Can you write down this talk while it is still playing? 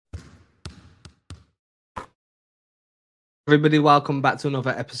Everybody, welcome back to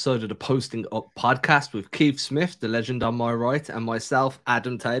another episode of the Posting Up podcast with Keith Smith, the legend on my right, and myself,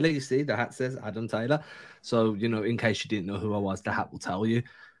 Adam Taylor. You see, the hat says Adam Taylor. So, in case you didn't know who I was, the hat will tell you.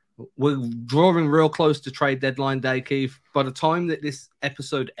 We're drawing real close to trade deadline day, Keith. By the time that this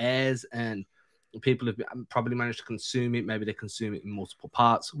episode airs and people have probably managed to consume it, maybe they consume it in multiple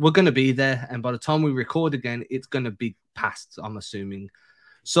parts, we're going to be there. And by the time we record again, it's going to be past, I'm assuming.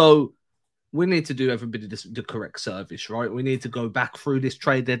 So, we need to do everybody the correct service, right? We need to go back through this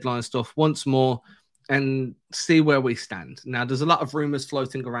trade deadline stuff once more and see where we stand. Now, there's a lot of rumors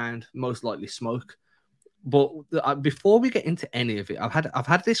floating around, most likely smoke. But before we get into any of it, I've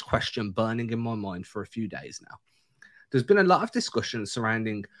had this question burning in my mind for a few days now. There's been a lot of discussion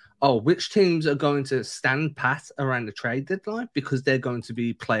surrounding, which teams are going to stand pat around the trade deadline because they're going to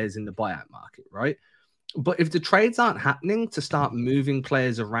be players in the buyout market, right? But if the trades aren't happening to start moving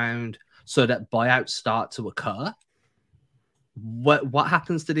players around so that buyouts start to occur, what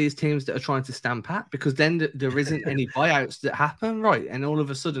happens to these teams that are trying to stand pat? Because then there isn't any buyouts that happen, right? And all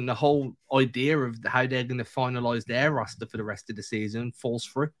of a sudden, the whole idea of how they're going to finalize their roster for the rest of the season falls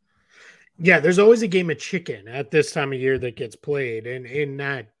through. Yeah, there's always a game of chicken at this time of year that gets played. And in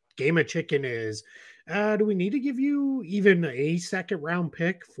that game of chicken is, do we need to give you even a second round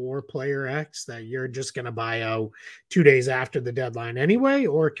pick for player X that you're just going to buy out 2 days after the deadline anyway?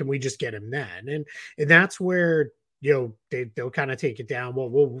 Or can we just get him then? And that's where, they'll kind of take it down.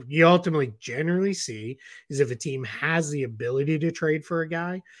 What you ultimately generally see is if a team has the ability to trade for a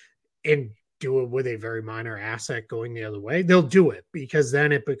guy and do it with a very minor asset going the other way, they'll do it because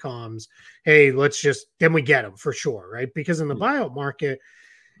then it becomes, hey, then we get him for sure, right? Because in the buyout market,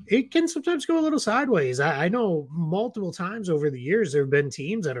 it can sometimes go a little sideways. I know multiple times over the years, there have been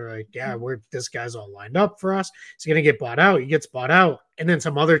teams that are like, yeah, this guy's all lined up for us. He's going to get bought out. He gets bought out. And then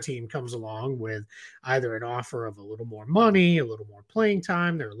some other team comes along with either an offer of a little more money, a little more playing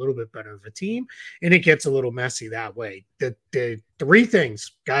time. They're a little bit better of a team. And it gets a little messy that way. The three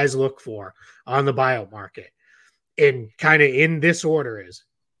things guys look for on the buyout market and kind of in this order is,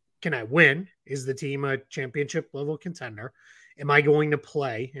 can I win? Is the team a championship level contender? Am I going to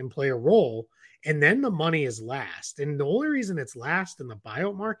play a role? And then the money is last. And the only reason it's last in the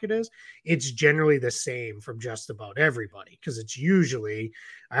buyout market is it's generally the same from just about everybody because it's usually,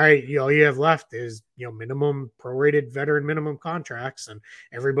 all right, all you have left is, minimum prorated veteran minimum contracts and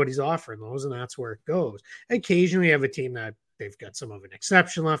everybody's offering those and that's where it goes. Occasionally you have a team that they've got some of an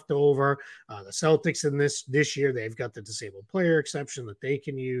exception left over. The Celtics in this year, they've got the disabled player exception that they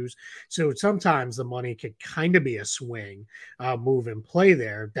can use. So sometimes the money could kind of be a swing move and play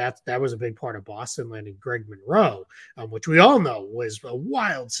there. That was a big part of Boston landing Greg Monroe, which we all know was a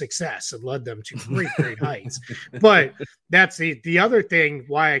wild success and led them to great heights. But that's the other thing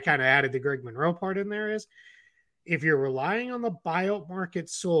why I kind of added the Greg Monroe part in there is, if you're relying on the buyout market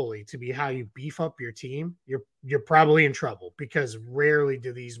solely to be how you beef up your team, you're probably in trouble because rarely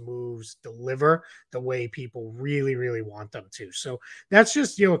do these moves deliver the way people really, really want them to. So that's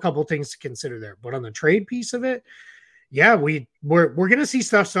just, a couple things to consider there. But on the trade piece of it, yeah, we're going to see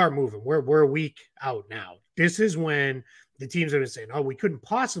stuff start moving. We're a week out now. This is when the teams are saying, we couldn't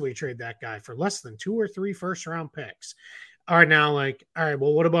possibly trade that guy for less than 2 or 3 first round picks. Are now like, all right,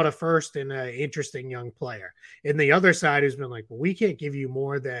 well, what about a first and an interesting young player? And the other side has been like, well, we can't give you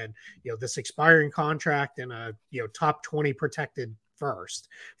more than, this expiring contract and a, top 20 protected first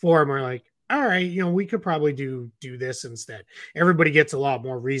for him. We're like, all right, we could probably do this instead. Everybody gets a lot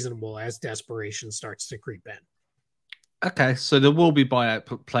more reasonable as desperation starts to creep in. Okay, so there will be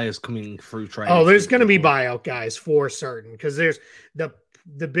buyout players coming through trade. Oh, there's going to be buyout guys for certain because there's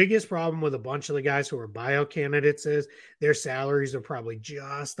the biggest problem with a bunch of the guys who are buyout candidates is their salaries are probably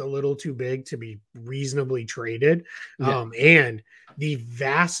just a little too big to be reasonably traded. Yeah. And the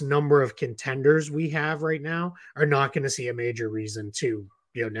vast number of contenders we have right now are not going to see a major reason to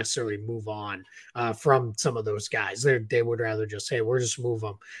necessarily move on from some of those guys. They would rather just say, we're just move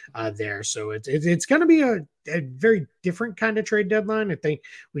them there. So it's going to be a very different kind of trade deadline. I think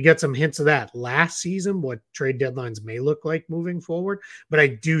we got some hints of that last season, what trade deadlines may look like moving forward. But I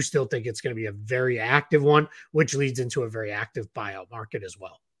do still think it's going to be a very active one, which leads into a very active buyout market as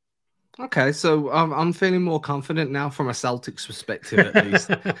well. Okay, so I'm feeling more confident now from a Celtics perspective, at least,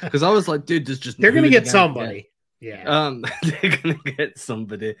 because I was like, dude, they're going to get somebody. Yeah. They're going to get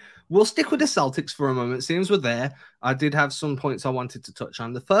somebody. We'll stick with the Celtics for a moment. Seems we're there. I did have some points I wanted to touch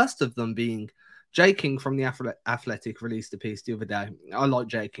on. The first of them being Jay King from the Athletic released a piece the other day. I like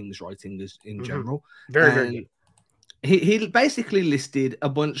Jay King's writing in general. Very, very good. He basically listed a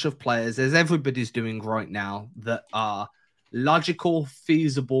bunch of players, as everybody's doing right now, that are logical,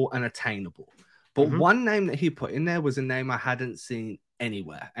 feasible, and attainable. But one name that he put in there was a name I hadn't seen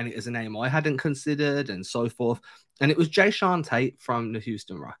anywhere, and it is a name I hadn't considered, and so forth. And it was Jae'Sean Tate from the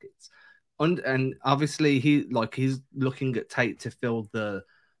Houston Rockets. And obviously he's looking at Tate to fill the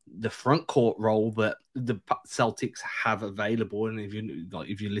front court role that the Celtics have available. And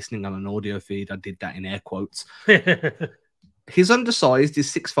if you're listening on an audio feed, I did that in air quotes. He's undersized.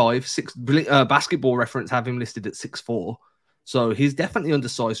 He's 6'5". Basketball Reference have him listed at 6'4". So he's definitely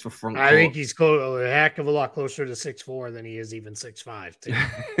undersized for front court. I think he's a heck of a lot closer to 6'4" than he is even 6'5".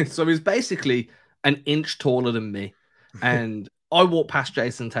 Too. So he's basically an inch taller than me. And I walked past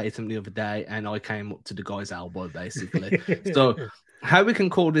Jason Tatum the other day and I came up to the guy's elbow, basically. So how we can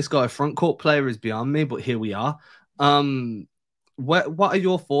call this guy a front court player is beyond me, but here we are. What are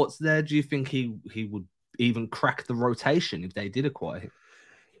your thoughts there? Do you think he would even crack the rotation if they did acquire him?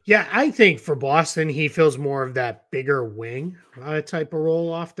 Yeah, I think for Boston, he feels more of that bigger wing type of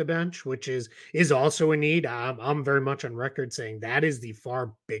role off the bench, which is also a need. I'm very much on record saying that is the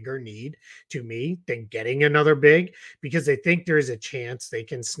far bigger need to me than getting another big, because I think there is a chance they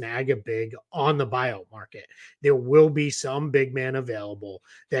can snag a big on the buyout market. There will be some big man available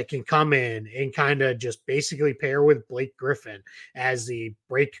that can come in and kind of just basically pair with Blake Griffin as the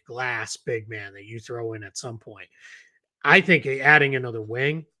break glass big man that you throw in at some point. I think adding another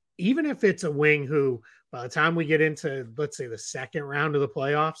wing, even if it's a wing who by the time we get into, let's say, the second round of the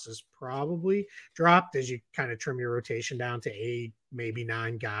playoffs is probably dropped as you kind of trim your rotation down to 8, maybe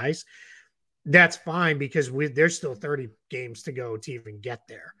 9 guys, that's fine because there's still 30 games to go to even get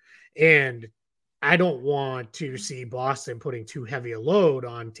there. And I don't want to see Boston putting too heavy a load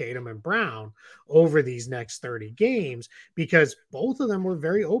on Tatum and Brown over these next 30 games, because both of them were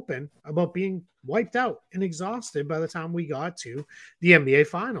very open about being wiped out and exhausted by the time we got to the NBA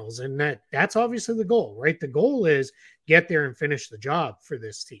Finals. And that's obviously the goal, right? The goal is get there and finish the job for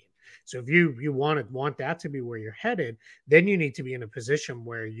this team. So if you want that to be where you're headed, then you need to be in a position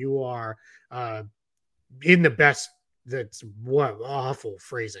where you are in the best. That's what awful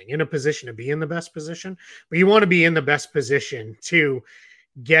phrasing, in a position to be in the best position, but you want to be in the best position to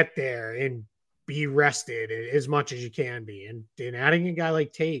get there and be rested as much as you can be. And adding a guy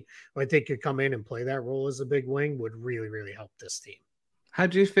like Tate, who I think could come in and play that role as a big wing, would really, really help this team. How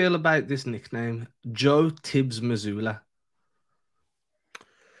do you feel about this nickname, Joe Tibbs Missoula?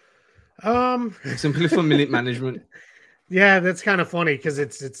 Simply for minute management. Yeah, that's kind of funny because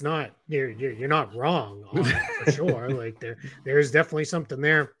it's not you're not wrong on it for sure. Like there's definitely something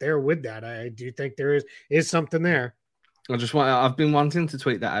there with that. I do think there is something there. I've been wanting to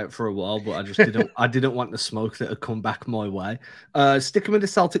tweet that out for a while, but I didn't want the smoke that had come back my way. Sticking with the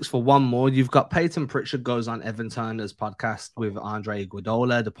Celtics for one more, you've got Peyton Pritchard goes on Evan Turner's podcast with Andre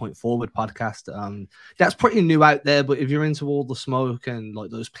Iguodala, the Point Forward podcast. That's pretty new out there, but if you're into all the smoke and like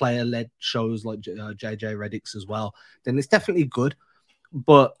those player-led shows like JJ Redick's as well, then it's definitely good.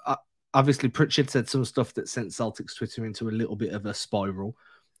 But obviously Pritchard said some stuff that sent Celtics Twitter into a little bit of a spiral.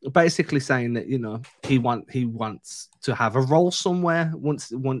 Basically saying that, he wants to have a role somewhere.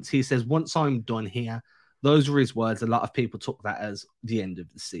 Once he says, once I'm done here, those were his words. A lot of people took that as the end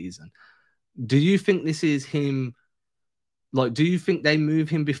of the season. Do you think this is him? Like, do you think they move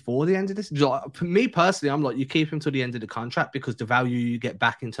him before the end of this? Like, for me personally, I'm like, you keep him to the end of the contract because the value you get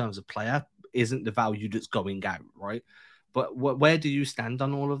back in terms of player isn't the value that's going out, right? But where do you stand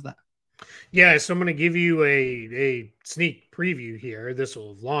on all of that? Yeah, so I'm going to give you a sneak preview here. This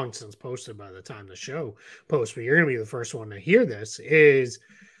will have long since posted by the time the show posts, but you're going to be the first one to hear this.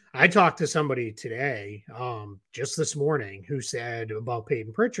 I talked to somebody today, just this morning, who said about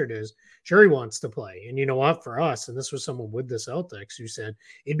Peyton Pritchard is, sure, he wants to play. And you know what, for us, and this was someone with the Celtics who said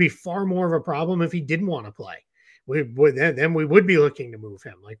it'd be far more of a problem if he didn't want to play. We would be looking to move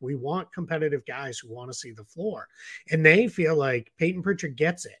him. Like, we want competitive guys who want to see the floor, and they feel like Peyton Pritchard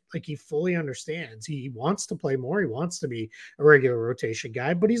gets it. Like, he fully understands. He wants to play more. He wants to be a regular rotation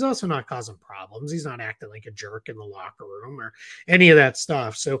guy, but he's also not causing problems. He's not acting like a jerk in the locker room or any of that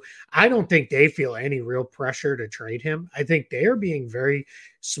stuff. So I don't think they feel any real pressure to trade him. I think they are being very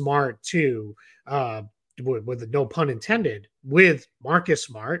smart too, with no pun intended, with Marcus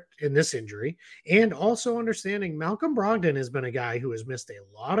Smart in this injury, and also understanding Malcolm Brogdon has been a guy who has missed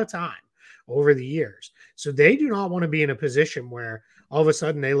a lot of time over the years. So they do not want to be in a position where all of a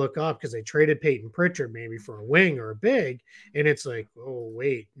sudden they look up because they traded Peyton Pritchard maybe for a wing or a big, and it's like, oh,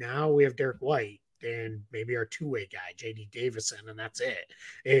 wait, now we have Derek White and maybe our two-way guy, J.D. Davison, and that's it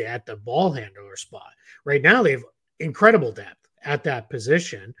at the ball handler spot. Right now they have incredible depth at that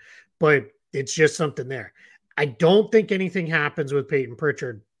position, but it's just something there. I don't think anything happens with Peyton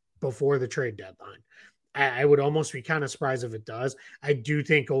Pritchard before the trade deadline. I would almost be kind of surprised if it does. I do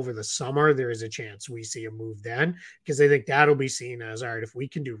think over the summer there is a chance we see a move then, because I think that'll be seen as, all right, if we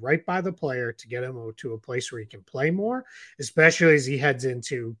can do right by the player to get him to a place where he can play more, especially as he heads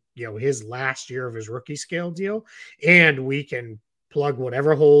into his last year of his rookie scale deal, and we can plug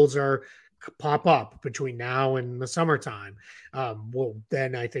whatever holes are pop up between now and the summertime. Well,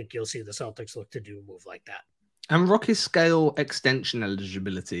 then I think you'll see the Celtics look to do a move like that. And rookie scale extension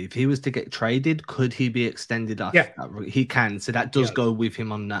eligibility, if he was to get traded, could he be extended off? Yeah. He can. So that does go with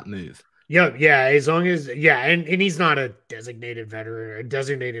him on that move. Yeah, as long as and he's not a designated veteran or a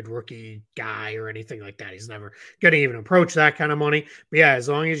designated rookie guy or anything like that. He's never going to even approach that kind of money. But yeah, as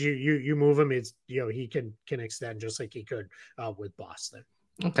long as you move him, it's he can extend just like he could with Boston.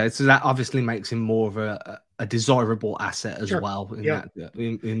 Okay, so that obviously makes him more of a desirable asset as well.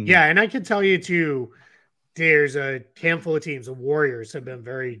 Yeah, and I can tell you too, there's a handful of teams. The Warriors have been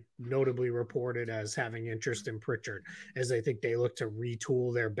very notably reported as having interest in Pritchard, as I think they look to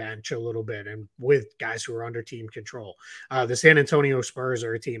retool their bench a little bit and with guys who are under team control. The San Antonio Spurs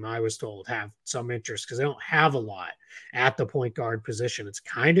are a team I was told have some interest because they don't have a lot at the point guard position. It's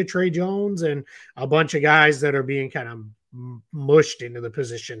kind of Trey Jones and a bunch of guys that are being kind of mushed into the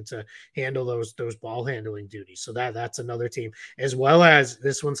position to handle those ball handling duties. So that's another team, as well as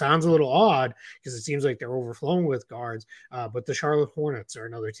this one sounds a little odd because it seems like they're overflowing with guards, but the Charlotte Hornets are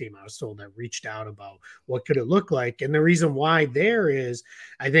another team I was told that reached out about what could it look like. And the reason why there is,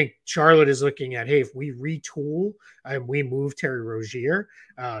 I think Charlotte is looking at, hey, if we retool and we move Terry Rozier,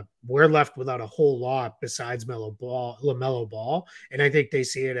 we're left without a whole lot besides LaMelo Ball. And I think they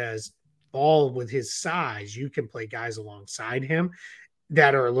see it as Ball, with his size, you can play guys alongside him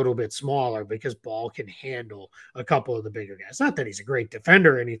that are a little bit smaller because Ball can handle a couple of the bigger guys. Not that he's a great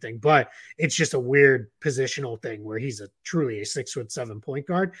defender or anything, but it's just a weird positional thing where he's truly a 6'7" point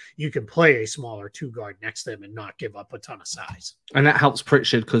guard. You can play a smaller 2 guard next to him and not give up a ton of size. And that helps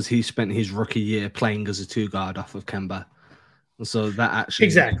Pritchard because he spent his rookie year playing as a 2 guard off of Kemba. So that actually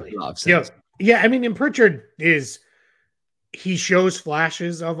exactly makes a lot of sense. Yeah. I mean, and Pritchard he shows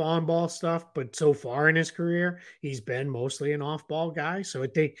flashes of on-ball stuff, but so far in his career, he's been mostly an off-ball guy. So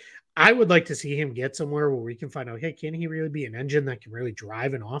I would like to see him get somewhere where we can find out, hey, can he really be an engine that can really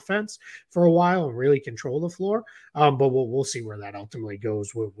drive an offense for a while and really control the floor? But we'll see where that ultimately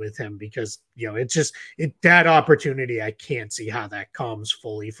goes with him because, it's just that opportunity. I can't see how that comes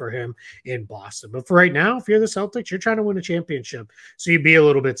fully for him in Boston. But for right now, if you're the Celtics, you're trying to win a championship. So you'd be a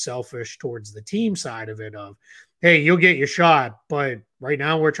little bit selfish towards the team side of it of, hey, you'll get your shot, but right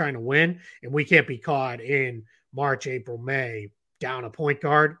now we're trying to win, and we can't be caught in March, April, May down a point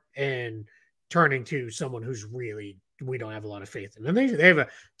guard and turning to someone who's really we don't have a lot of faith in. And they have a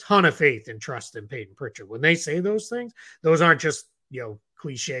ton of faith and trust in Peyton Pritchard. When they say those things, those aren't just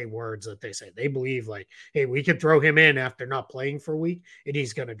cliche words that they say. They believe like, hey, we could throw him in after not playing for a week, and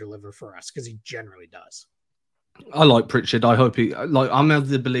he's going to deliver for us because he generally does. I like Pritchard. I hope I'm of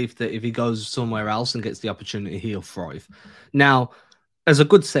the belief that if he goes somewhere else and gets the opportunity, he'll thrive. Now, as a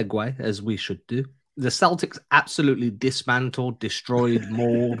good segue, as we should do, the Celtics absolutely dismantled, destroyed,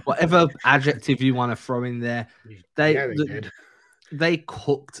 mauled, whatever adjective you want to throw in there. They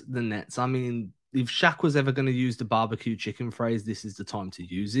cooked the Nets. I mean, if Shaq was ever going to use the barbecue chicken phrase, this is the time to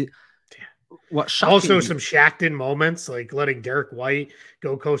use it. Also some Shaqtin moments, like letting Derek White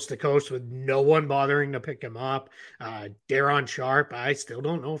go coast to coast with no one bothering to pick him up. Daron Sharp, I still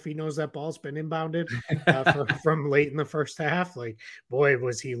don't know if he knows that ball's been inbounded from late in the first half. Like, boy,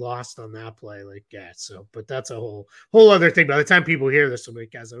 was he lost on that play. Like, yeah. So, but that's a whole other thing. By the time people hear this, they'll be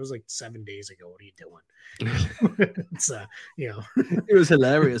like, guys, it was like 7 days ago. What are you doing? It's it was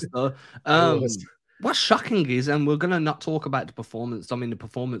hilarious though. What's shocking is, and we're gonna not talk about the performance. I mean, the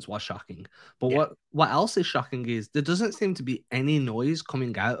performance was shocking, but what else is shocking is there doesn't seem to be any noise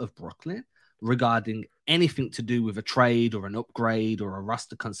coming out of Brooklyn regarding anything to do with a trade or an upgrade or a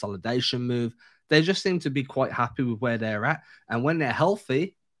roster consolidation move. They just seem to be quite happy with where they're at, and when they're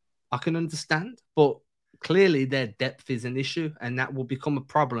healthy, I can understand. But clearly, their depth is an issue, and that will become a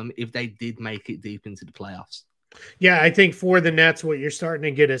problem if they did make it deep into the playoffs. Yeah, I think for the Nets, what you're starting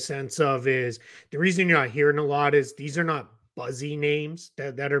to get a sense of is the reason you're not hearing a lot is these are not buzzy names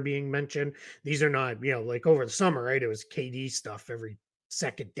that are being mentioned. These are not, like over the summer, right? It was KD stuff every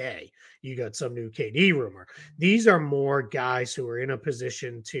second day. You got some new KD rumor. These are more guys who are in a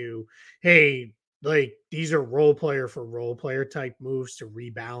position to, hey, like these are role player for role player type moves to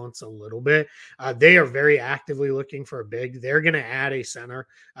rebalance a little bit. They are very actively looking for a big. They're going to add a center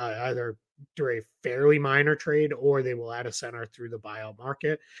either through a fairly minor trade or they will add a center through the buyout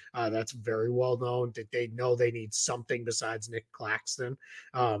market. That's very well known that they know they need something besides Nick Claxton.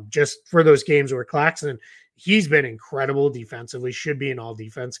 Just for those games where Claxton, he's been incredible defensively, should be an all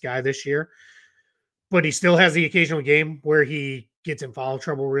defense guy this year, but he still has the occasional game where he gets in foul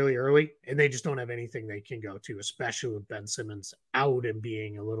trouble really early, and they just don't have anything they can go to, especially with Ben Simmons out and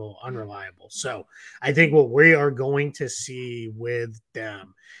being a little unreliable. So I think what we are going to see with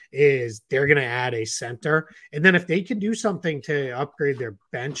them is they're going to add a center. And then if they can do something to upgrade their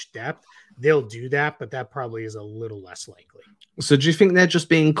bench depth, they'll do that, but that probably is a little less likely. So do you think they're just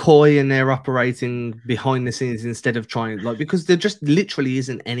being coy and they're operating behind the scenes instead of trying, like, because there just literally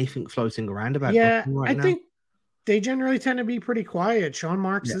isn't anything floating around about Brooklyn right now? Think they generally tend to be pretty quiet. Sean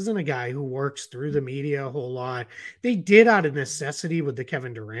Marks isn't a guy who works through the media a whole lot. They did out of necessity with the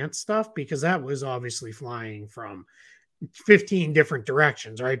Kevin Durant stuff because that was obviously flying from 15 different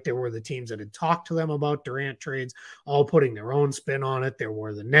directions, right? There were the teams that had talked to them about Durant trades, all putting their own spin on it. There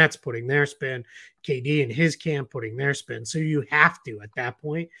were the Nets putting their spin, KD and his camp putting their spin. So you have to, at that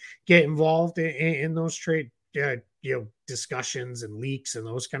point, get involved in those trade discussions and leaks and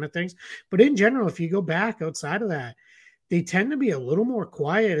those kind of things. But in general, if you go back outside of that, they tend to be a little more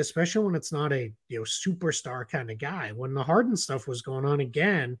quiet, especially when it's not a superstar kind of guy. When the Harden stuff was going on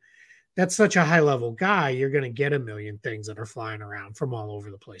again, that's such a high level guy. You're going to get a million things that are flying around from all over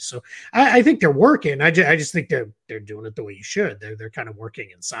the place. So I think they're working. I just think they're doing it the way you should. They're kind of working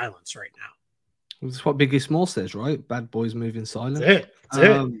in silence right now. That's what Biggie Small says, right? Bad boys move in silence. That's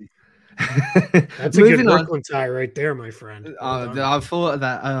it. That's a good Brooklyn tie right there, my friend. I thought of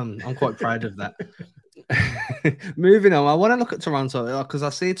that. I'm quite proud of that. Moving on, I want to look at Toronto because I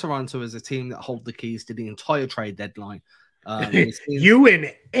see Toronto as a team that hold the keys to the entire trade deadline. You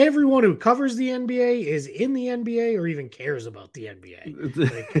and everyone who covers the NBA is in the NBA or even cares about the NBA.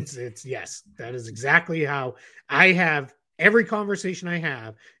 Like it's yes, that is exactly how I have every conversation I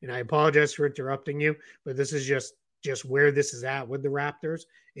have, and I apologize for interrupting you, but this is just where this is at with the Raptors.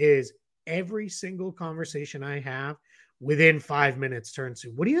 Is every single conversation I have within 5 minutes turns to,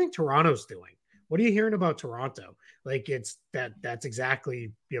 what do you think Toronto's doing? What are you hearing about Toronto? Like that's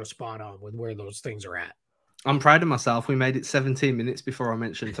exactly spot on with where those things are at. I'm proud of myself. We made it 17 minutes before I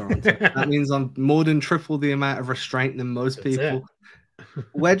mentioned Toronto. That means I'm more than triple the amount of restraint than most people.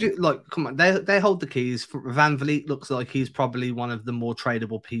 Where do you come on? They hold the keys. Van Vliet looks like he's probably one of the more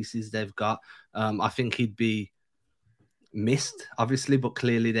tradable pieces they've got. I think he'd be missed, obviously, but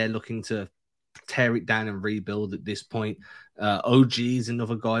clearly they're looking to tear it down and rebuild at this point. OG is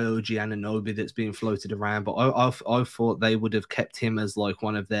another guy, OG Anunoby, that's being floated around, but I thought they would have kept him as like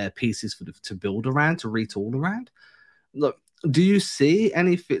one of their pieces to build around, to retool around. Look, do you see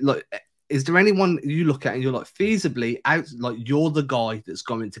anything? Like, is there anyone you look at and you're like, feasibly out, like you're the guy that's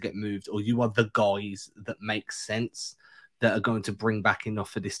going to get moved, or you are the guys that make sense that are going to bring back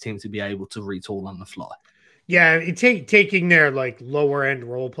enough for this team to be able to retool on the fly? Yeah, taking their like lower end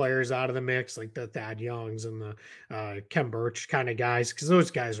role players out of the mix, like the Thad Youngs and the Kem Birch kind of guys, because those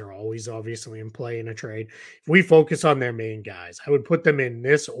guys are always obviously in play in a trade. If we focus on their main guys, I would put them in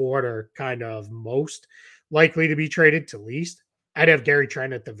this order, kind of most likely to be traded to least. I'd have Gary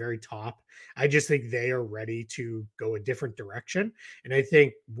Trent at the very top. I just think they are ready to go a different direction. And I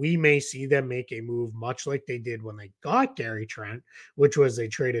think we may see them make a move much like they did when they got Gary Trent, which was they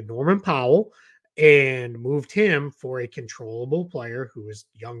traded Norman Powell and moved him for a controllable player who is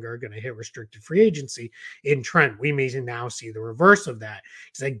younger, going to hit restricted free agency in Trent. We may now see the reverse of that,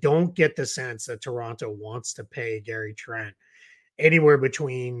 because I don't get the sense that Toronto wants to pay Gary Trent anywhere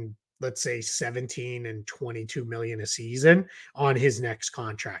between, let's say, 17 and 22 million a season on his next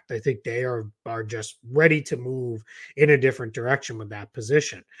contract. I think they are just ready to move in a different direction with that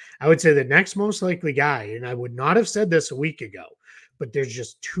position. I would say the next most likely guy, and I would not have said this a week ago, but there's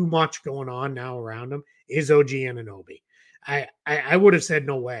just too much going on now around him, is OG Anunoby. I would have said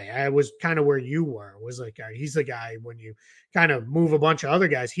no way. I was kind of where you were. It was like, he's the guy, when you kind of move a bunch of other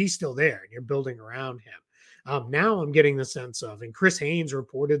guys, he's still there and you're building around him. Now I'm getting the sense of, and Chris Haynes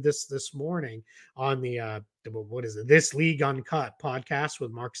reported this morning on the This League Uncut podcast with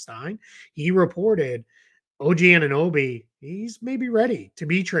Mark Stein. He reported OG Anunoby, he's maybe ready to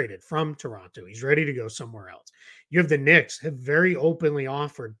be traded from Toronto. He's ready to go somewhere else. You have the Knicks have very openly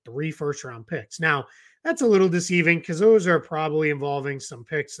offered 3 first-round picks. Now, that's a little deceiving because those are probably involving some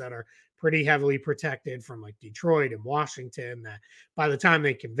picks that are pretty heavily protected from like Detroit and Washington, that by the time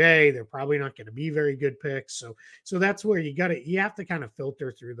they convey, they're probably not going to be very good picks. So that's where you have to kind of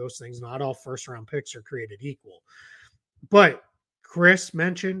filter through those things. Not all first round picks are created equal. But Chris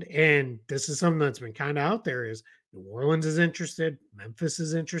mentioned, and this is something that's been kind of out there, is New Orleans is interested, Memphis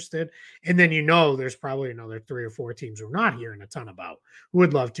is interested, and then there's probably another 3 or 4 teams we're not hearing a ton about who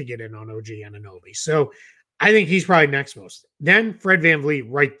would love to get in on OG Anunoby. So I think he's probably next most. Then Fred VanVleet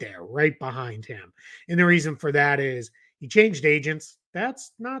right there, right behind him. And the reason for that is he changed agents.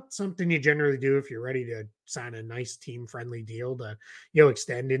 That's not something you generally do if you're ready to sign a nice team-friendly deal to,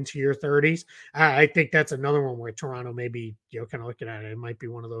 extend into your 30s. I think that's another one where Toronto maybe, kind of looking at it, it might be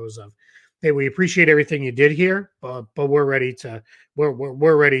one of those of, hey, we appreciate everything you did here, but we're ready to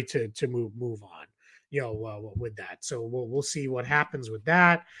we're ready to move on, with that. So we'll see what happens with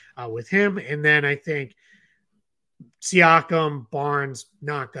that with him, and then I think Siakam, Barnes,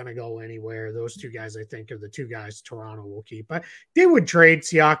 not going to go anywhere. Those 2 guys, I think, are the 2 guys Toronto will keep. But they would trade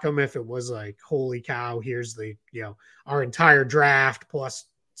Siakam if it was like, holy cow, here's the, our entire draft plus,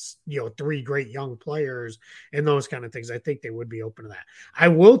 3 great young players and those kind of things. I think they would be open to that. I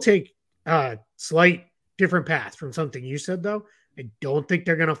will take a slight different path from something you said, though. I don't think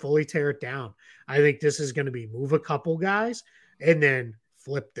they're going to fully tear it down. I think this is going to be move a couple guys and then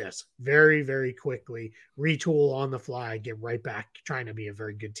flip this very, very quickly, retool on the fly, get right back trying to be a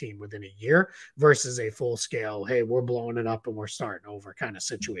very good team within a year versus a full scale, hey, we're blowing it up and we're starting over kind of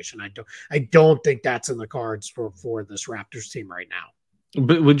situation. I don't think that's in the cards for this Raptors team right now.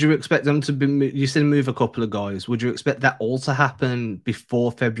 But would you expect them to be, you said move a couple of guys, would you expect that all to happen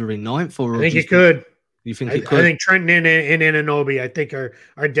before February 9th? Or I think it could. You think it could? I think Trenton and Anunoby, I think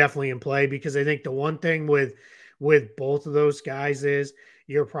are definitely in play, because I think the one thing with both of those guys is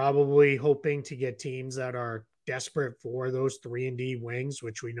you're probably hoping to get teams that are desperate for those 3-and-D wings,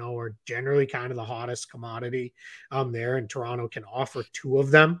 which we know are generally kind of the hottest commodity there, and Toronto can offer 2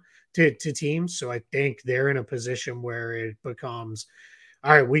 of them to teams. So I think they're in a position where it becomes,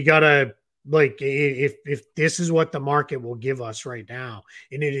 all right, we gotta, like, if this is what the market will give us right now,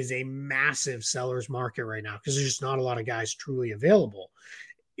 and it is a massive seller's market right now because there's just not a lot of guys truly available.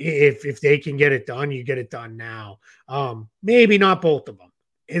 If they can get it done, you get it done now. Maybe not both of them.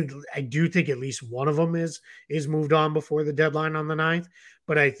 I do think at least one of them is moved on before the deadline on the 9th,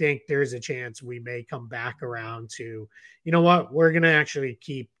 but I think there's a chance we may come back around to, you know what, we're going to actually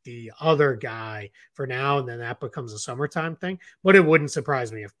keep the other guy for now, and then that becomes a summertime thing. But it wouldn't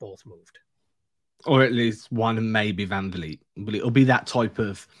surprise me if both moved. Or at least one, and maybe VanVleet. But it'll be that type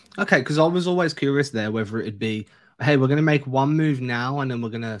of, okay, because I was always curious there whether it'd be, hey, we're going to make one move now and then we're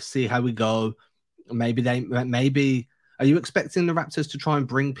going to see how we go. Maybe are you expecting the Raptors to try and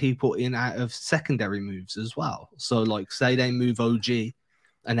bring people in out of secondary moves as well? So, like, say they move OG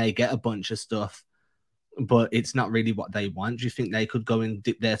and they get a bunch of stuff, but it's not really what they want. Do you think they could go and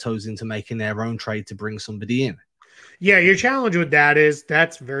dip their toes into making their own trade to bring somebody in? Yeah, your challenge with that is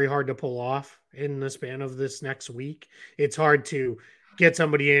that's very hard to pull off in the span of this next week. It's hard to get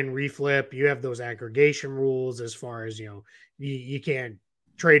somebody in, reflip. You have those aggregation rules as far as, you can't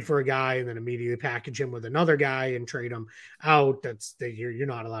trade for a guy and then immediately package him with another guy and trade him out. You're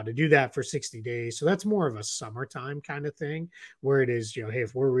not allowed to do that for 60 days. So that's more of a summertime kind of thing where it is, hey,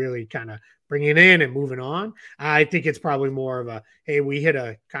 if we're really kind of bringing in and moving on, I think it's probably more of a, hey, we hit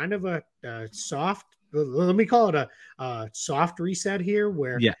a kind of a soft, let me call it a soft reset here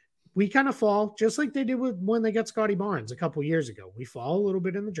where we kind of fall just like they did when they got Scotty Barnes a couple years ago. We fall a little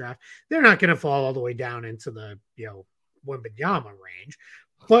bit in the draft. They're not going to fall all the way down into the, Wembanyama range.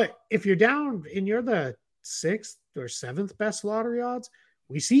 But if you're down and you're the 6th or 7th best lottery odds,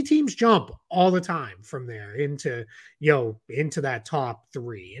 we see teams jump all the time from there into that top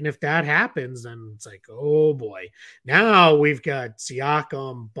 3. And if that happens, then it's like, oh boy, now we've got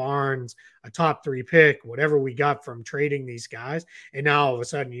Siakam, Barnes, a top 3 pick, whatever we got from trading these guys. And now all of a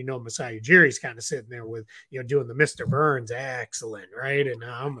sudden, Masai Ujiri's kind of sitting there with, doing the Mr. Burns, excellent, right? And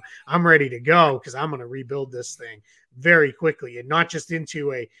I'm ready to go because I'm going to rebuild this thing very quickly, and not just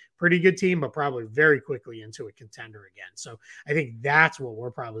into a pretty good team, but probably very quickly into a contender again. So I think that's what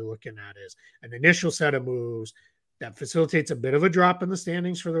we're probably looking at, is an initial set of moves that facilitates a bit of a drop in the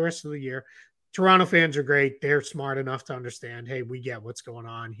standings for the rest of the year. Toronto fans are great. They're smart enough to understand, hey, we get what's going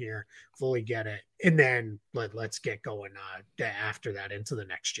on here, fully get it. And then let's get going after that into the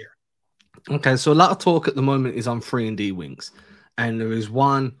next year. Okay, so a lot of talk at the moment is on 3-and-D wings. And there is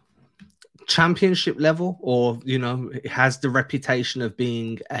one championship level, or it has the reputation of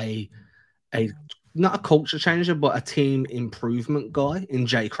being a not a culture changer, but a team improvement guy in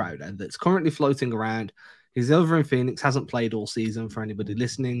Jay Crowder that's currently floating around. He's over in Phoenix, hasn't played all season for anybody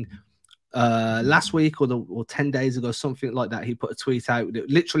listening. last week or 10 days ago, something like that, he put a tweet out that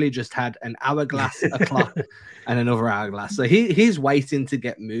literally just had an hourglass, a clock, and another hourglass. So he's waiting to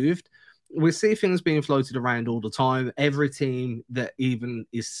get moved. We see things being floated around all the time. Every team that even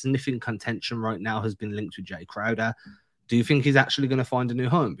is sniffing contention right now has been linked with Jay Crowder. Do you think he's actually going to find a new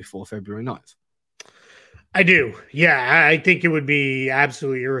home before February 9th? I do. Yeah, I think it would be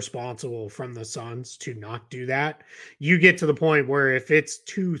absolutely irresponsible from the Suns to not do that. You get to the point where if it's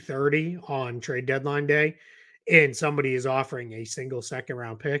 2:30 on trade deadline day and somebody is offering a single second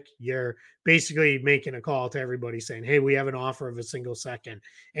round pick, you're basically making a call to everybody saying, "Hey, we have an offer of a single second.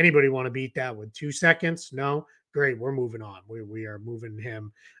 Anybody want to beat that with 2 seconds?" No. Great, we're moving on. We are moving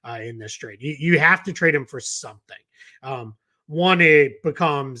him in this trade. You have to trade him for something. One,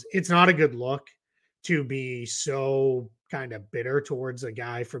 it's not a good look to be so kind of bitter towards a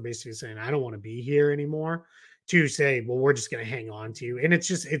guy for basically saying, I don't want to be here anymore, to say, well, we're just going to hang on to you. And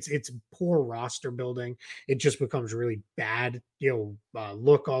it's poor roster building. It just becomes really bad,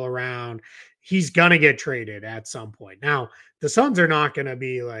 look all around. He's going to get traded at some point. Now, the Suns are not going to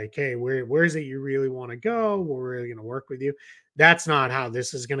be like, hey, where's it you really want to go? We're really going to work with you. That's not how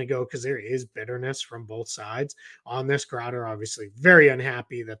this is going to go, because there is bitterness from both sides on this. Crowder obviously very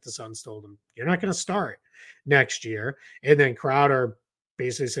unhappy that the Suns told him, you're not going to start next year. And then Crowder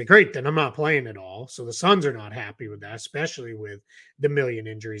basically said, great, then I'm not playing at all. So the Suns are not happy with that, especially with the million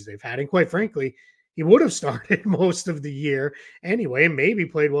injuries they've had. And quite frankly, he would have started most of the year anyway, and maybe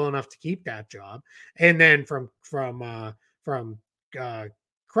played well enough to keep that job. And then from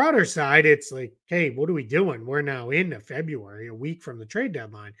Crowder's side, it's like, hey, what are we doing? We're now into February, a week from the trade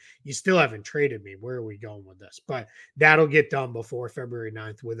deadline. You still haven't traded me. Where are we going with this? But that'll get done before February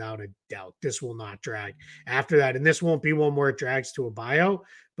 9th, without a doubt. This will not drag after that. And this won't be one where it drags to a buyout,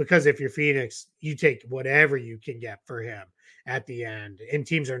 because if you're Phoenix, you take whatever you can get for him at the end. And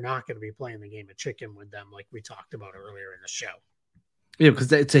teams are not going to be playing the game of chicken with them, like we talked about earlier in the show. Yeah, because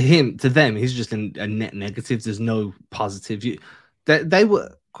to them, he's just a net negative. There's no positive. They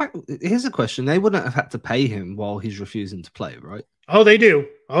were quite. Here's a question: they wouldn't have had to pay him while he's refusing to play, right? Oh, they do.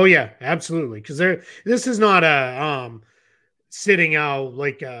 Oh, yeah, absolutely. Because this is not a sitting out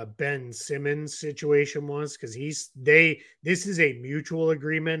like a Ben Simmons situation was. Because this is a mutual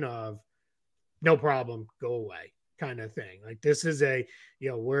agreement of no problem, go away kind of thing. Like, this is a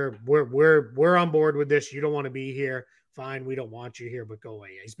we're on board with this. You don't want to be here. Fine, we don't want you here, but go away.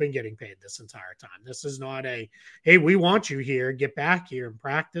 He's been getting paid this entire time. This is not a, hey, we want you here, get back here and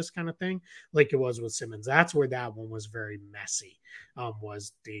practice kind of thing, like it was with Simmons. That's where that one was very messy.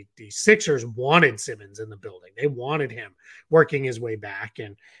 Was the Sixers wanted Simmons in the building. They wanted him working his way back.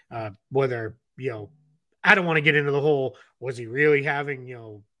 And whether, I don't want to get into the whole, was he really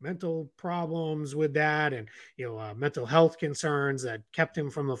having, mental problems with that, and, mental health concerns that kept him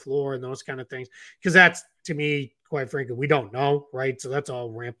from the floor and those kind of things. Because that's, to me, quite frankly, we don't know, right? So that's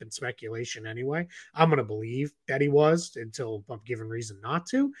all rampant speculation anyway. I'm going to believe that he was until I'm given reason not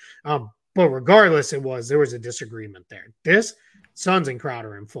to. But regardless, there was a disagreement there. This, Suns and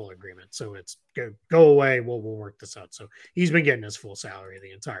Crowder in full agreement. So it's go away. We'll work this out. So he's been getting his full salary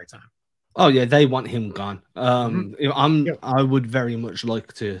the entire time. Oh yeah, they want him gone. I would very much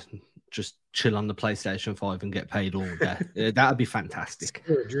like to just chill on the PlayStation 5 and get paid all day. That'd be fantastic.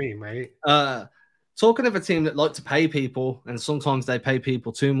 It's a dream, right? Talking of a team that like to pay people, and sometimes they pay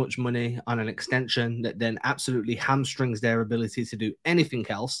people too much money on an extension that then absolutely hamstrings their ability to do anything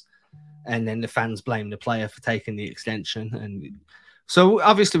else, and then the fans blame the player for taking the extension. And so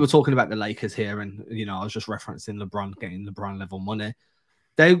obviously we're talking about the Lakers here, and I was just referencing LeBron getting LeBron level money.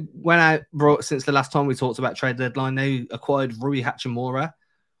 They went out, since the last time we talked about trade deadline, they acquired Rui Hachimura.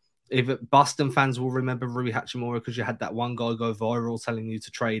 If Boston fans will remember Rui Hachimura, because you had that one guy go viral telling you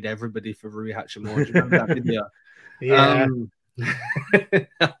to trade everybody for Rui Hachimura. Do you remember that video? Yeah.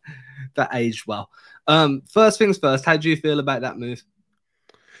 That aged well. First things first, how do you feel about that move?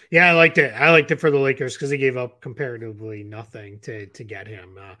 Yeah, I liked it. I liked it for the Lakers because they gave up comparatively nothing to get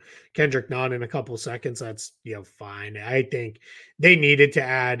him. Kendrick Nunn in a couple seconds, that's fine. I think they needed to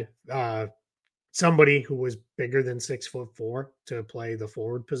add somebody who was bigger than 6'4" to play the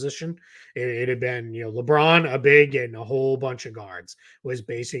forward position. It had been, LeBron, a big, and a whole bunch of guards was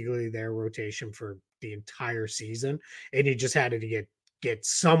basically their rotation for the entire season. And you just had to get get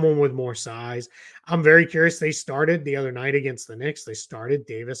someone with more size. I'm very curious. They started the other night against the Knicks. They started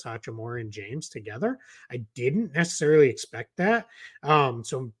Davis, Hachimura, and James together. I didn't necessarily expect that.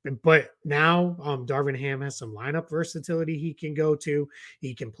 But now Darvin Ham has some lineup versatility he can go to.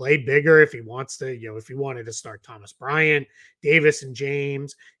 He can play bigger if he wants to. If he wanted to start Thomas Bryant, Davis, and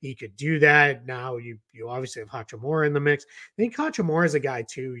James, he could do that. Now you obviously have Hachimura in the mix. I think Hachimura is a guy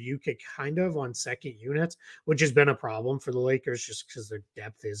too. You could kind of on second units, which has been a problem for the Lakers just because their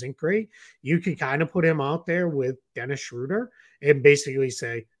depth isn't great. You could kind of put him out there with Dennis Schroeder and basically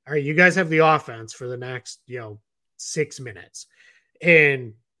say, all right, you guys have the offense for the next, 6 minutes.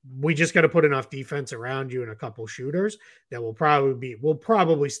 And we just got to put enough defense around you and a couple shooters that will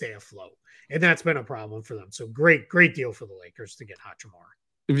probably stay afloat. And that's been a problem for them. So great deal for the Lakers to get Hachimura.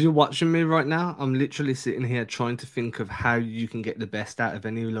 If you're watching me right now, I'm literally sitting here trying to think of how you can get the best out of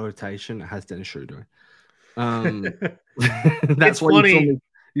any rotation that has Dennis Schroeder. That's what funny.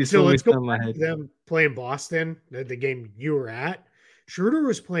 You saw me turn my head. Them playing Boston, the game you were at. Schroeder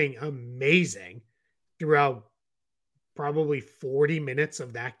was playing amazing throughout probably 40 minutes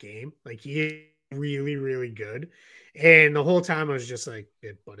of that game. Like he is really, really good. And the whole time I was just like,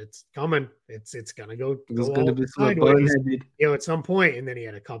 but it's coming. It's gonna go. It's gonna be sideways, at some point. And then he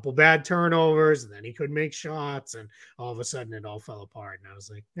had a couple bad turnovers, and then he couldn't make shots, and all of a sudden it all fell apart. And I was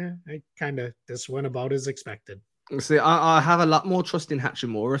like, this went about as expected. See, I have a lot more trust in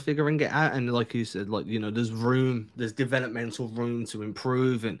Hachimura figuring it out, and like you said, there's developmental room to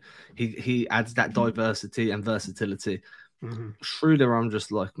improve, and he adds that diversity and versatility. Mm-hmm. Schroeder, I'm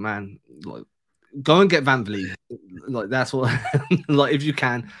just like, man, like go and get VanVleet. Like that's what, like if you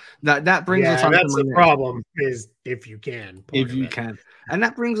can, that brings us on. That's the problem is if you can, and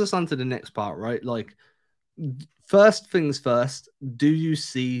that brings us on to the next part, right? Like first things first, do you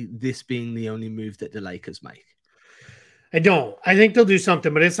see this being the only move that the Lakers make? I don't. I think they'll do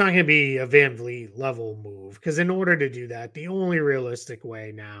something, but it's not going to be a VanVleet level move because in order to do that, the only realistic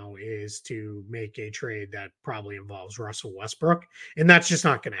way now is to make a trade that probably involves Russell Westbrook, and that's just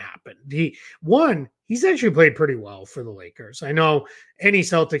not going to happen. He's actually played pretty well for the Lakers. I know any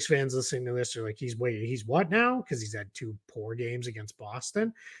Celtics fans listening to this are like, he's what now? Because he's had 2 poor games against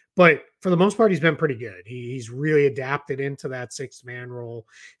Boston. But for the most part, he's been pretty good. He's really adapted into that 6-man role.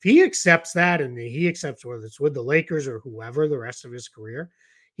 If he accepts that and he accepts whether it's with the Lakers or whoever the rest of his career,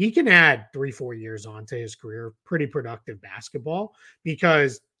 he can add 3-4 years onto his career, pretty productive basketball,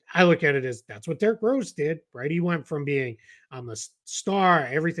 because I look at it as that's what Derrick Rose did, right? He went from being I'm the star,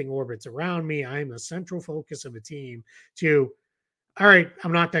 everything orbits around me, I'm the central focus of a team, to all right,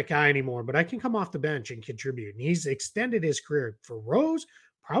 I'm not that guy anymore, but I can come off the bench and contribute. And he's extended his career for Rose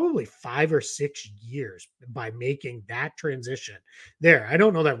probably 5 or 6 years by making that transition there. I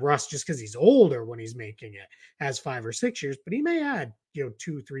don't know that Russ, just because he's older when he's making it, has 5 or 6 years, but he may add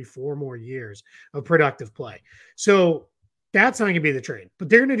 2, 3, 4 more years of productive play. So that's not going to be the trade, but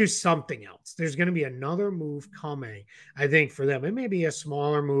they're going to do something else. There's going to be another move coming, I think, for them. It may be a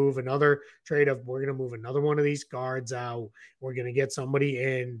smaller move, another trade of we're going to move another one of these guards out. We're going to get somebody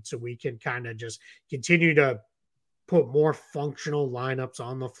in so we can kind of just continue to put more functional lineups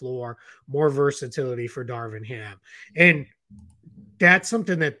on the floor, more versatility for Darvin Ham. And that's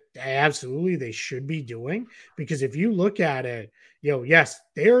something that absolutely they should be doing, because if you look at it, yes,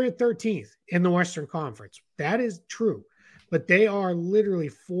 they're at 13th in the Western Conference. That is true. But they are literally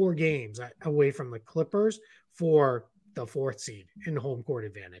 4 games away from the Clippers for the 4th seed in home court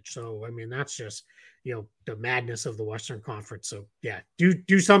advantage. So, I mean, that's just, the madness of the Western Conference. So, yeah,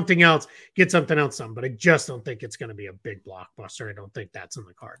 do something else, get something else done. But I just don't think it's going to be a big blockbuster. I don't think that's in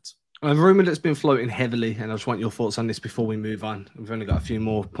the cards. A rumor that's been floating heavily, and I just want your thoughts on this before we move on. We've only got a few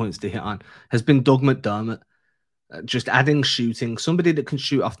more points to hit on, has been Doug McDermott. Just adding shooting, somebody that can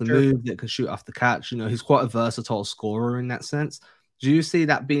shoot off the move, that can shoot off the catch. He's quite a versatile scorer in that sense. Do you see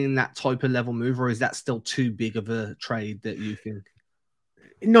that being that type of level move, or is that still too big of a trade that you think?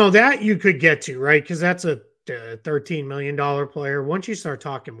 No, that you could get to, right? Because that's a $13 million player. Once you start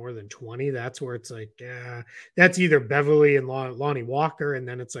talking more than 20, that's where it's like, that's either Beverly and Lonnie Walker. And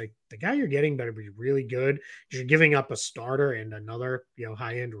then it's like, the guy you're getting better be really good. You're giving up a starter and another,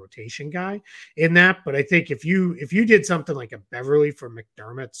 high-end rotation guy in that. But I think if you did something like a Beverly for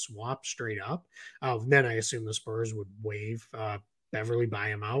McDermott swap straight up, then I assume the Spurs would waive Beverly, buy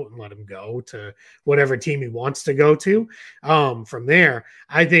him out and let him go to whatever team he wants to go to. From there,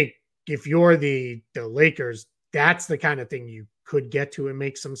 I think if you're the Lakers, that's the kind of thing you could get to and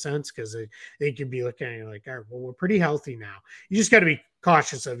make some sense, because they could be looking at it like, all right, well, we're pretty healthy now. You just got to be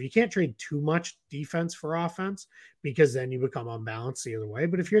cautious of. You can't trade too much defense for offense because then you become unbalanced the other way.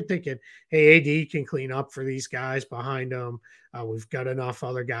 But if you're thinking, hey, AD can clean up for these guys behind him, we've got enough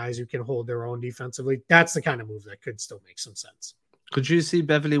other guys who can hold their own defensively, that's the kind of move that could still make some sense. Could you see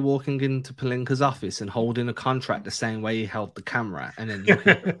Beverly walking into Pelinka's office and holding a contract the same way he held the camera and then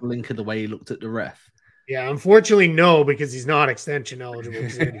looking at Pelinka the way he looked at the ref? Yeah, unfortunately, no, because he's not extension eligible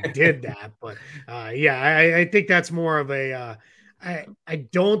because he already did that. But I think that's more of a. I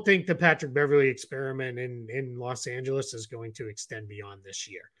don't think the Patrick Beverly experiment in Los Angeles is going to extend beyond this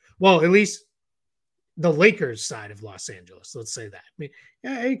year. Well, at least the Lakers side of Los Angeles, let's say that. I mean,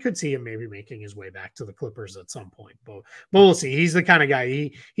 yeah, you could see him maybe making his way back to the Clippers at some point, but we'll see. He's the kind of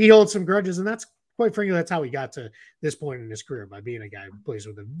guy he holds some grudges, and that's quite frankly that's how he got to this point in his career, by being a guy who plays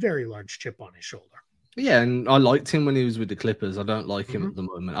with a very large chip on his shoulder. Yeah, and I liked him when he was with the Clippers. I don't like him at the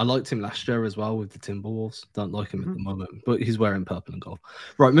moment. I liked him last year as well with the Timberwolves. Don't like him at the moment, but he's wearing purple and gold.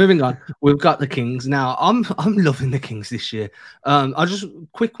 Right, moving on. We've got the Kings now. I'm loving the Kings this year. I just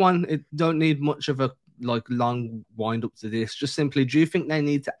quick one. It don't need much of a long wind up to this. Just simply, do you think they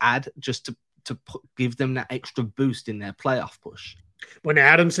need to add just to give them that extra boost in their playoff push? When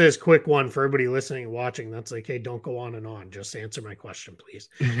Adam says quick one, for everybody listening and watching, that's like, hey, don't go on and on. Just answer my question, please.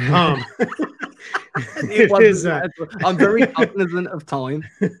 It is, I'm very cognizant of time.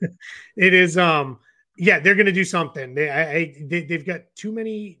 It is yeah, they're going to do something. They've got too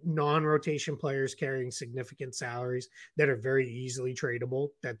many non-rotation players carrying significant salaries that are very easily tradable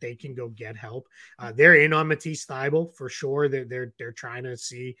that they can go get help. They're in on Matisse Thybulle for sure. They're trying to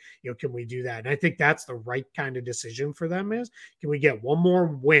see, can we do that? And I think that's the right kind of decision for them is, can we get one more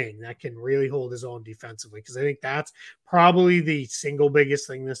wing that can really hold his own defensively? Because I think that's probably the single biggest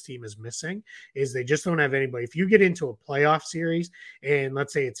thing this team is missing is they just don't have anybody. If you get into a playoff series and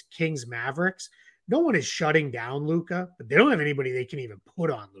let's say it's Kings Mavericks, no one is shutting down Luka, but they don't have anybody they can even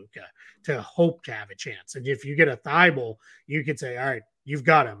put on Luka to hope to have a chance. And if you get a Thybulle, you could say, all right, you've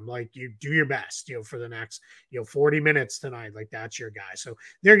got him. Like, you do your best, for the next, 40 minutes tonight. Like, that's your guy. So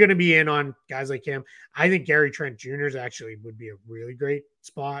they're going to be in on guys like him. I think Gary Trent Jr. actually would be a really great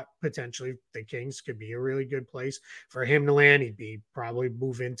spot. Potentially the Kings could be a really good place for him to land. He'd probably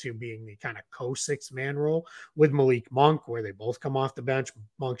move into being the kind of co-sixth man role with Malik Monk, where they both come off the bench.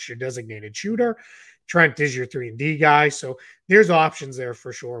 Monk's your designated shooter. Trent is your 3-and-D guy. So there's options there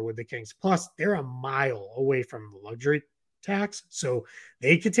for sure with the Kings. Plus, they're a mile away from the luxury tax, so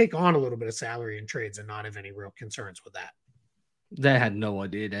they could take on a little bit of salary in trades and not have any real concerns with that. They had no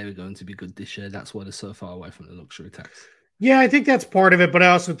idea they were going to be good this year. That's why they're so far away from the luxury tax. Yeah, I think that's part of it, but I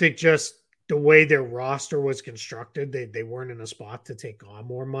also think just the way their roster was constructed, they weren't in a spot to take on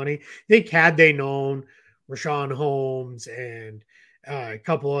more money. I think had they known Richaun Holmes and a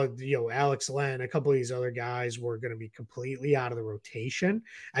couple of, Alex Len, a couple of these other guys were going to be completely out of the rotation,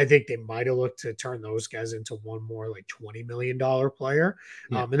 I think they might have looked to turn those guys into one more like $20 million player.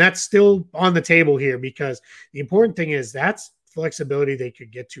 Yeah. And that's still on the table here because the important thing is that's flexibility they could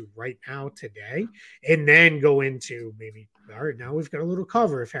get to right now today and then go into maybe, all right, now we've got a little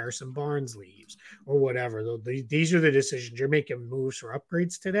cover if Harrison Barnes leaves or whatever. These are the decisions. You're making moves for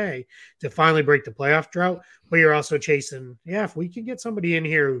upgrades today to finally break the playoff drought, but you're also chasing, if we can get somebody in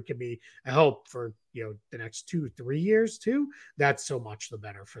here who can be a help for, the next 2-3 years too, that's so much the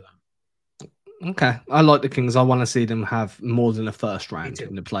better for them. Okay, I like the Kings. I want to see them have more than a first round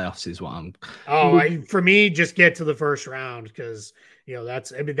in the playoffs. Is what I'm. For me, just get to the first round because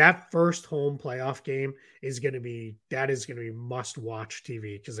that first home playoff game is going to be must watch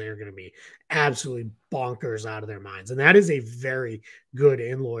TV because they are going to be absolutely bonkers out of their minds, and that is a very good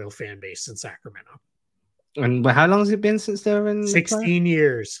and loyal fan base in Sacramento. And how long has it been since they're in? 16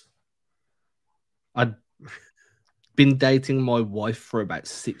 years. I'd been dating my wife for about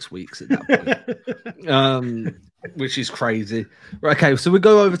 6 weeks at that point, which is crazy. Okay, so we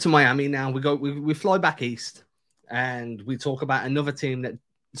go over to Miami now. We fly back east, and we talk about another team that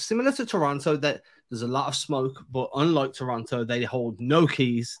similar to Toronto. That there's a lot of smoke, but unlike Toronto, they hold no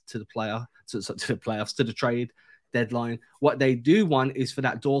keys to the playoffs, to the trade deadline. What they do want is for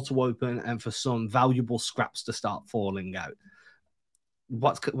that door to open and for some valuable scraps to start falling out.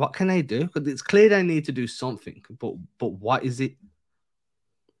 What can they do? Because it's clear they need to do something, but what is it?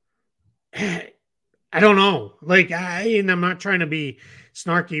 I don't know. And I'm not trying to be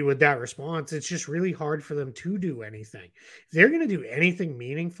snarky with that response. It's just really hard for them to do anything. If they're going to do anything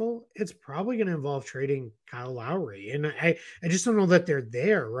meaningful, it's probably going to involve trading Kyle Lowry. And I just don't know that they're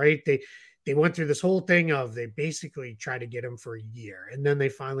there, right? They went through this whole thing of they basically tried to get him for a year, and then they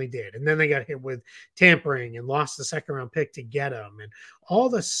finally did. And then they got hit with tampering and lost the second round pick to get him and all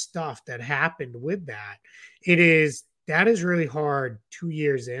the stuff that happened with that. It is that is really hard 2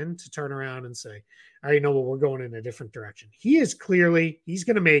 years in to turn around and say, all right, you know what, we're going in a different direction. He's going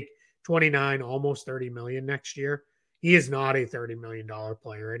to make 29, almost 30 million next year. He is not a $30 million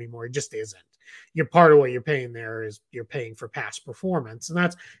player anymore. He just isn't. You're part of what you're paying there is you're paying for past performance. And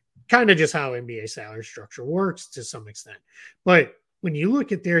that's kind of just how NBA salary structure works to some extent. But when you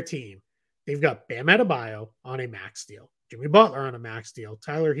look at their team, they've got Bam Adebayo on a max deal, Jimmy Butler on a max deal,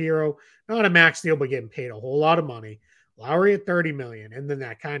 Tyler Hero, not a max deal, but getting paid a whole lot of money. Lowry at 30 million, and then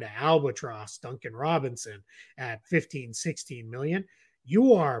that kind of albatross, Duncan Robinson at 15, 16 million.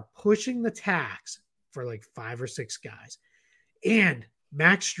 You are pushing the tax for like 5 or 6 guys. And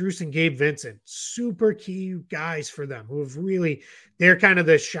Max Strus and Gabe Vincent, super key guys for them who have really, they're kind of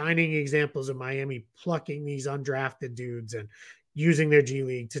the shining examples of Miami plucking these undrafted dudes and using their G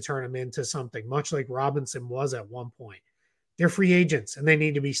League to turn them into something, much like Robinson was at one point. They're free agents and they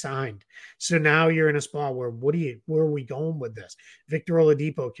need to be signed. So now you're in a spot where where are we going with this? Victor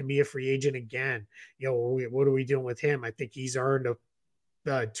Oladipo can be a free agent again. You know, what are we doing with him? I think he's earned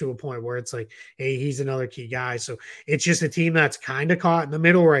to a point where it's like, hey, he's another key guy. So it's just a team that's kind of caught in the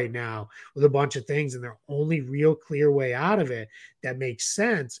middle right now with a bunch of things, and their only real clear way out of it that makes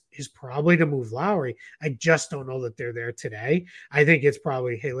sense is probably to move Lowry. I just don't know that they're there today. I think it's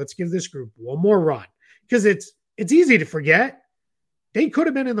probably, hey, let's give this group one more run, because it's easy to forget they could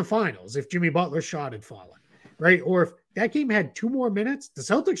have been in the finals if Jimmy Butler's shot had fallen, right? Or if that game had 2 more minutes, the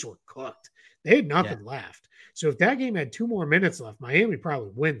Celtics were cooked. They had nothing left. So if that game had 2 more minutes left, Miami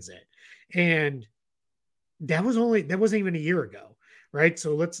probably wins it. And that wasn't even a year ago, right?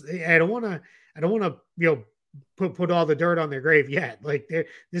 So I don't want to, put all the dirt on their grave yet. Like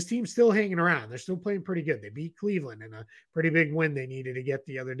this team's still hanging around. They're still playing pretty good. They beat Cleveland in a pretty big win they needed to get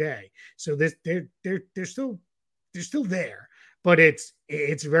the other day. So they're still there. But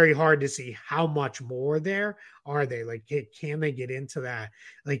it's very hard to see how much more there are they. Like, can they get into that?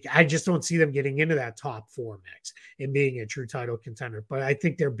 Like, I just don't see them getting into that top 4 mix and being a true title contender. But I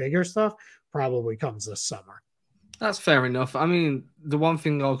think their bigger stuff probably comes this summer. That's fair enough. I mean, the one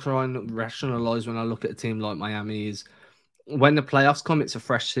thing I'll try and rationalize when I look at a team like Miami is when the playoffs come, it's a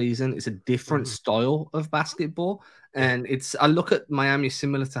fresh season. It's a different style of basketball. And I look at Miami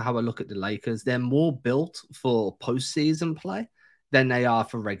similar to how I look at the Lakers. They're more built for postseason play than they are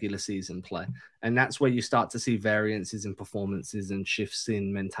for regular season play. And that's where you start to see variances in performances and shifts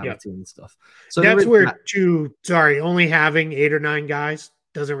in mentality and stuff. So that's where only having 8 or 9 guys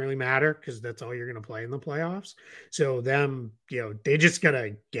doesn't really matter, because that's all you're going to play in the playoffs. So them, they just got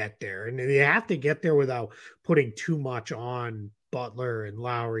to get there, and they have to get there without putting too much on Butler and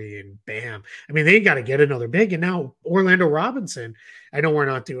Lowry and Bam. I mean, they got to get another big. And now Orlando Robinson, I know we're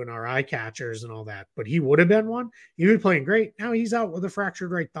not doing our eye catchers and all that, but he would have been one. He would be playing great. Now he's out with a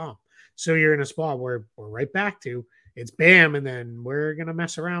fractured right thumb. So you're in a spot where we're right back to it's Bam, and then we're going to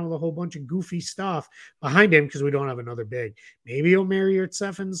mess around with a whole bunch of goofy stuff behind him because we don't have another big. Maybe Omer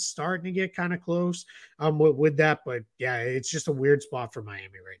Yurtsefen's starting to get kind of close with that. But, yeah, it's just a weird spot for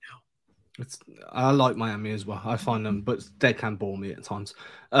Miami right now. I like Miami as well. I find them, but they can bore me at times.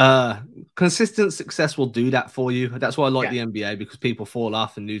 Consistent success will do that for you. That's why I like the NBA, because people fall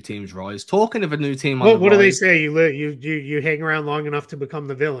off and new teams rise. Talking of a new team, what do they say? You hang around long enough to become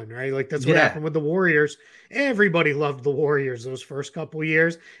the villain, right? Like that's what happened with the Warriors. Everybody loved the Warriors those first couple of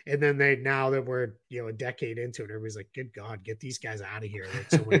years, and then now that we're a decade into it, everybody's like, "Good God, get these guys out of here!"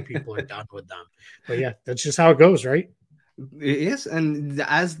 Like so many people are done with them. But yeah, that's just how it goes, right? It is, and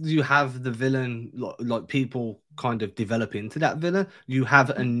as you have the villain, like people kind of develop into that villain, you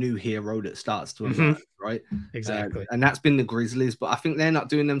have a new hero that starts to emerge, right? Exactly. And that's been the Grizzlies, but I think they're not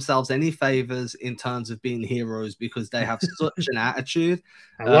doing themselves any favors in terms of being heroes, because they have such an attitude.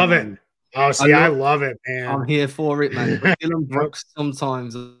 I love it. Oh, see, I love it, man. I'm here for it, man. But Dillon Brooks,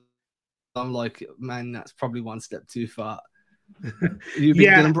 sometimes I'm like, man, that's probably one step too far.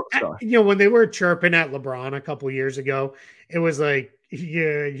 When they were chirping at LeBron a couple years ago, it was like,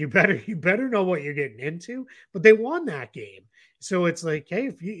 you better know what you're getting into. But they won that game, so it's like,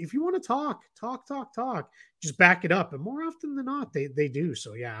 hey, if you want to talk, just back it up. And more often than not, they do.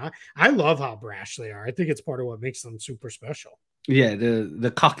 So yeah, I love how brash they are. I think it's part of what makes them super special. Yeah,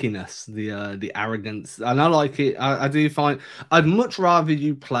 the cockiness, the arrogance, and I like it. I do find I'd much rather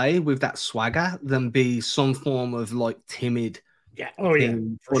you play with that swagger than be some form of like timid,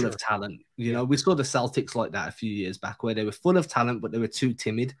 full of talent. We saw the Celtics like that a few years back, where they were full of talent but they were too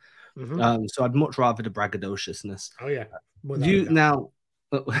timid. So I'd much rather the braggadociousness. Oh yeah, now.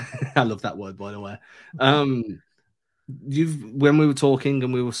 I love that word, by the way. When we were talking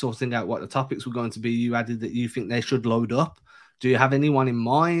and we were sorting out what the topics were going to be, you added that you think they should load up. Do you have anyone in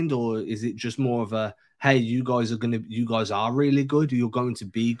mind, or is it just more of a, hey, you guys are really good, you're going to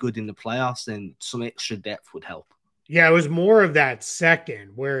be good in the playoffs, then some extra depth would help. Yeah, it was more of that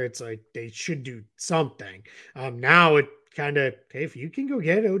second where it's like they should do something. Now it kind of, hey, if you can go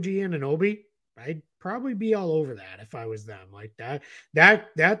get OG Anunoby, I'd probably be all over that if I was them. Like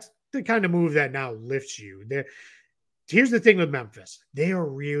that's the kind of move that now lifts you. Here's the thing with Memphis. They are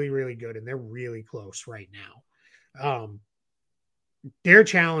really, really good and they're really close right now. Their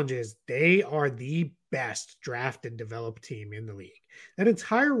challenge is they are the best draft and develop team in the league. That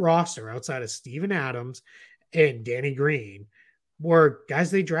entire roster outside of Steven Adams and Danny Green were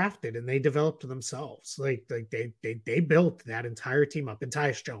guys they drafted and they developed themselves. Like they built that entire team up. And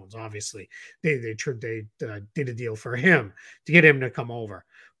Tyus Jones, obviously, they did a deal for him to get him to come over.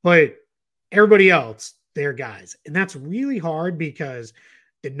 But everybody else, they're guys, and that's really hard because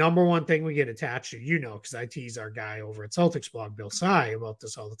the number one thing we get attached to, because I tease our guy over at Celtics blog, Bill Sy, about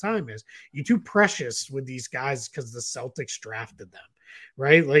this all the time, is you're too precious with these guys because the Celtics drafted them,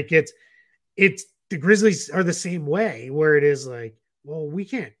 right? Like it's the Grizzlies are the same way, where it is like, well, we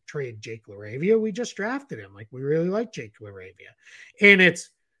can't trade Jake LaRavia. We just drafted him. Like, we really like Jake LaRavia. And it's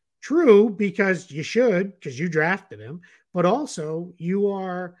true because you should, because you drafted him, but also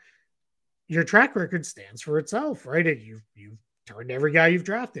your track record stands for itself, right? And you've turned every guy you've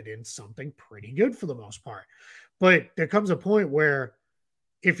drafted into something pretty good for the most part. But there comes a point where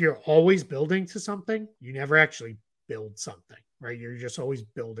if you're always building to something, you never actually build something, right? You're just always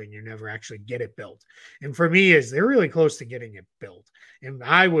building. You never actually get it built. And for me, they're really close to getting it built. And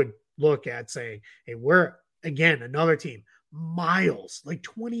I would look at saying, hey, we're, again, another team, miles, like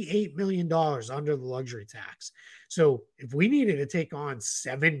 $28 million under the luxury tax. So if we needed to take on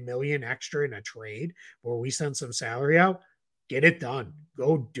 $7 million extra in a trade where we send some salary out, get it done.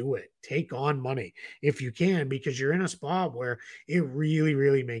 Go do it. Take on money if you can, because you're in a spot where it really,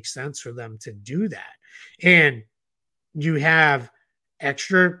 really makes sense for them to do that. And you have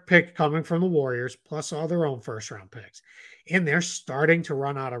extra pick coming from the Warriors, plus all their own first round picks. And they're starting to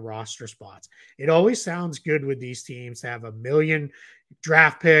run out of roster spots. It always sounds good with these teams to have 1 million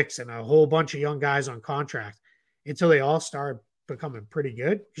draft picks and a whole bunch of young guys on contract until they all start becoming pretty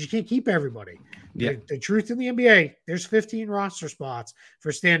good, because you can't keep everybody. Yeah. The truth in the NBA, there's 15 roster spots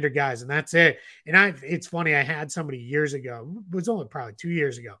for standard guys, and that's it. And it's funny, I had somebody years ago, it was only probably 2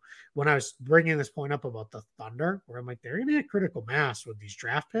 years ago, when I was bringing this point up about the Thunder, where I'm like, they're going to hit critical mass with these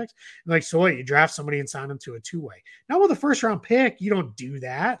draft picks. I'm like, so what? You draft somebody and sign them to a two-way. Not with a first-round pick. You don't do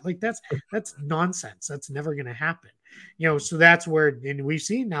that. Like, that's nonsense. That's never going to happen. So that's where, and we've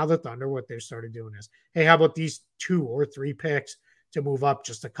seen now the Thunder, what they've started doing is, hey, how about these 2 or 3 picks to move up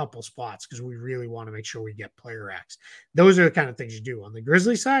just a couple spots because we really want to make sure we get player X. Those are the kind of things you do. On the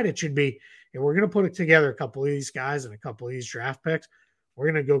Grizzly side, it should be, and we're going to put together a couple of these guys and a couple of these draft picks. We're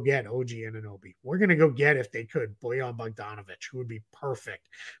going to go get OG Anunoby. We're going to go get, if they could, Bojan Bogdanovic, who would be perfect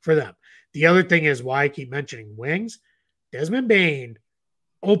for them. The other thing is why I keep mentioning wings. Desmond Bane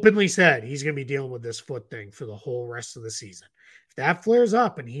openly said he's going to be dealing with this foot thing for the whole rest of the season. If that flares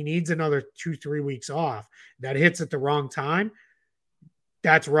up and he needs another 2-3 weeks off, that hits at the wrong time,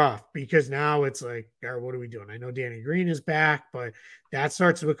 that's rough, because now it's like, all right, what are we doing? I know Danny Green is back, but that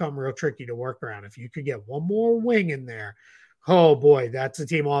starts to become real tricky to work around. If you could get one more wing in there, oh boy, that's a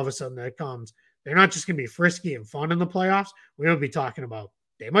team all of a sudden that comes. They're not just going to be frisky and fun in the playoffs. We're going to be talking about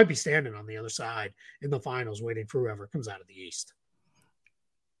they might be standing on the other side in the finals waiting for whoever comes out of the East.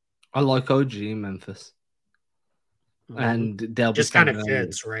 I like OG in Memphis. And they'll just kind of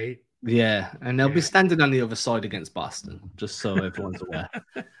fits, right? Yeah, and they'll be standing on the other side against Boston, just so everyone's aware.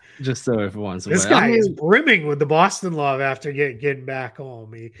 Just so everyone's aware. This guy is brimming with the Boston love after getting back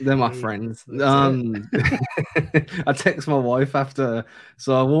home. They're my friends. I text my wife after,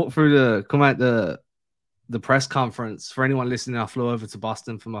 so I walked through the press conference. For anyone listening, I flew over to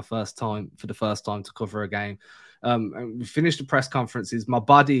Boston for the first time to cover a game. And we finished the press conferences. My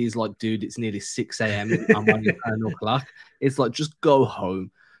body is like, dude, it's nearly 6 a.m. I'm on your 10 o'clock. It's like, just go home.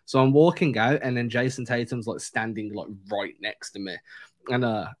 So I'm walking out, and then Jason Tatum's like standing like right next to me, and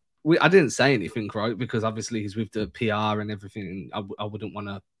I didn't say anything, right, because obviously he's with the PR and everything, and I wouldn't want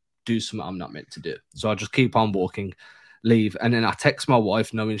to do something I'm not meant to do. So I just keep on walking, leave, and then I text my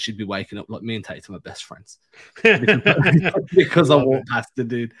wife knowing she'd be waking up. Like, me and Tatum are best friends because I walked past the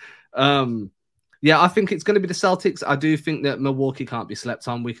dude. Yeah, I think it's going to be the Celtics. I do think that Milwaukee can't be slept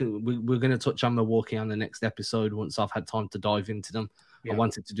on. We're going to touch on Milwaukee on the next episode once I've had time to dive into them. Yeah. I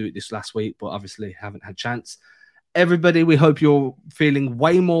wanted to do it this last week, but obviously haven't had a chance. Everybody, we hope you're feeling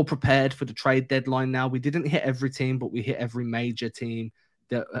way more prepared for the trade deadline now. We didn't hit every team, but we hit every major team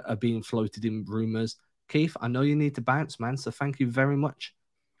that are being floated in rumors. Keith, I know you need to bounce, man, so thank you very much.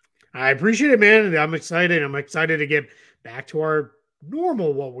 I appreciate it, man. I'm excited. I'm excited to get back to our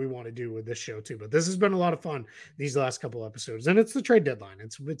normal what we want to do with this show too. But this has been a lot of fun these last couple episodes, and it's the trade deadline.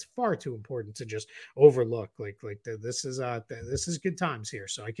 It's far too important to just overlook. This is good times here,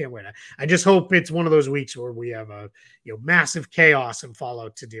 so I can't wait. I just hope it's one of those weeks where we have a massive chaos and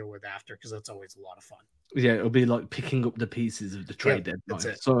fallout to deal with after, because that's always a lot of fun. Yeah, it'll be like picking up the pieces of the trade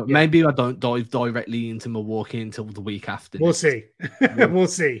deadline. So yeah. maybe I don't dive directly into Milwaukee until the week after. We'll see. We'll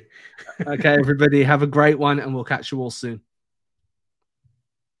see. Okay, everybody, have a great one, and we'll catch you all soon.